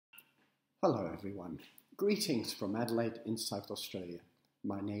Hello everyone. Greetings from Adelaide in South Australia.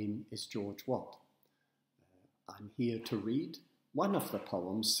 My name is George Watt. I'm here to read one of the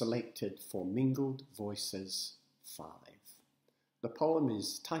poems selected for Mingled Voices 5. The poem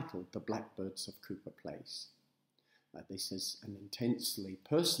is titled The Blackbirds of Cooper Place. This is an intensely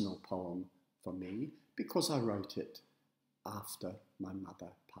personal poem for me because I wrote it after my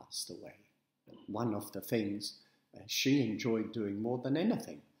mother passed away. One of the things she enjoyed doing more than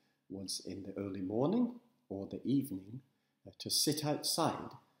anything was in the early morning or the evening to sit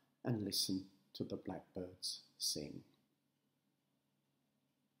outside and listen to the blackbirds sing.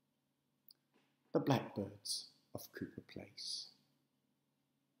 The Blackbirds of Cooper Place.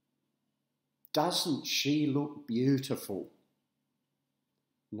 Doesn't she look beautiful?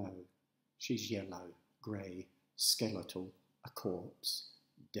 No, she's yellow, grey, skeletal, a corpse,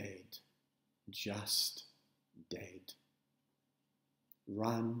 dead, just dead.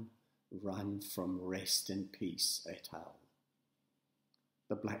 Run from rest and peace et al.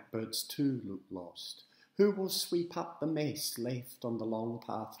 The blackbirds too look lost. Who will sweep up the mess left on the long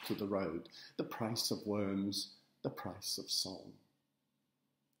path to the road? The price of worms, the price of song.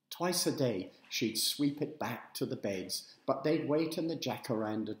 Twice a day she'd sweep it back to the beds, but they'd wait in the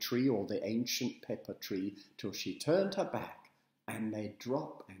jacaranda tree or the ancient pepper tree till she turned her back, and they'd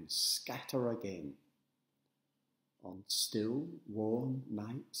drop and scatter again. On still, warm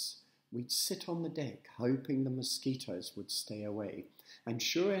nights, we'd sit on the deck, hoping the mosquitoes would stay away, and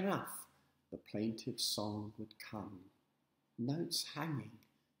sure enough, the plaintive song would come, notes hanging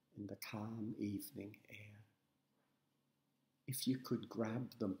in the calm evening air. If you could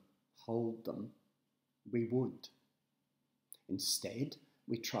grab them, hold them, we would. Instead,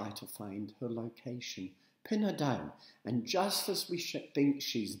 we try to find her location, pin her down, and just as we think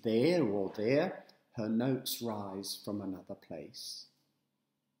she's there or there, her notes rise from another place.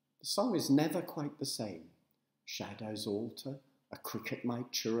 The song is never quite the same. Shadows alter, a cricket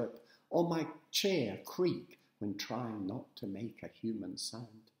might chirrup, or my chair creak when trying not to make a human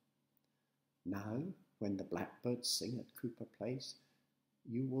sound. Now, when the blackbirds sing at Cooper Place,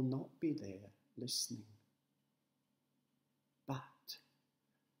 you will not be there listening. But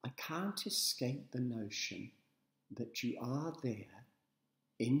I can't escape the notion that you are there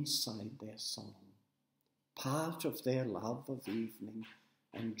inside their song, part of their love of evening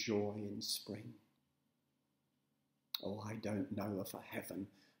and joy in spring. Oh, I don't know of a heaven,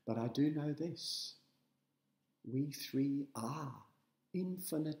 but I do know this. We three are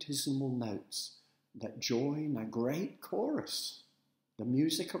infinitesimal notes that join a great chorus, the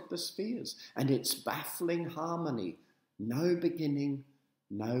music of the spheres, and its baffling harmony, no beginning,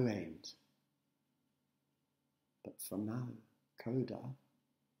 no end. But for now, coda,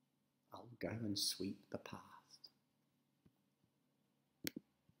 I'll go and sweep the path.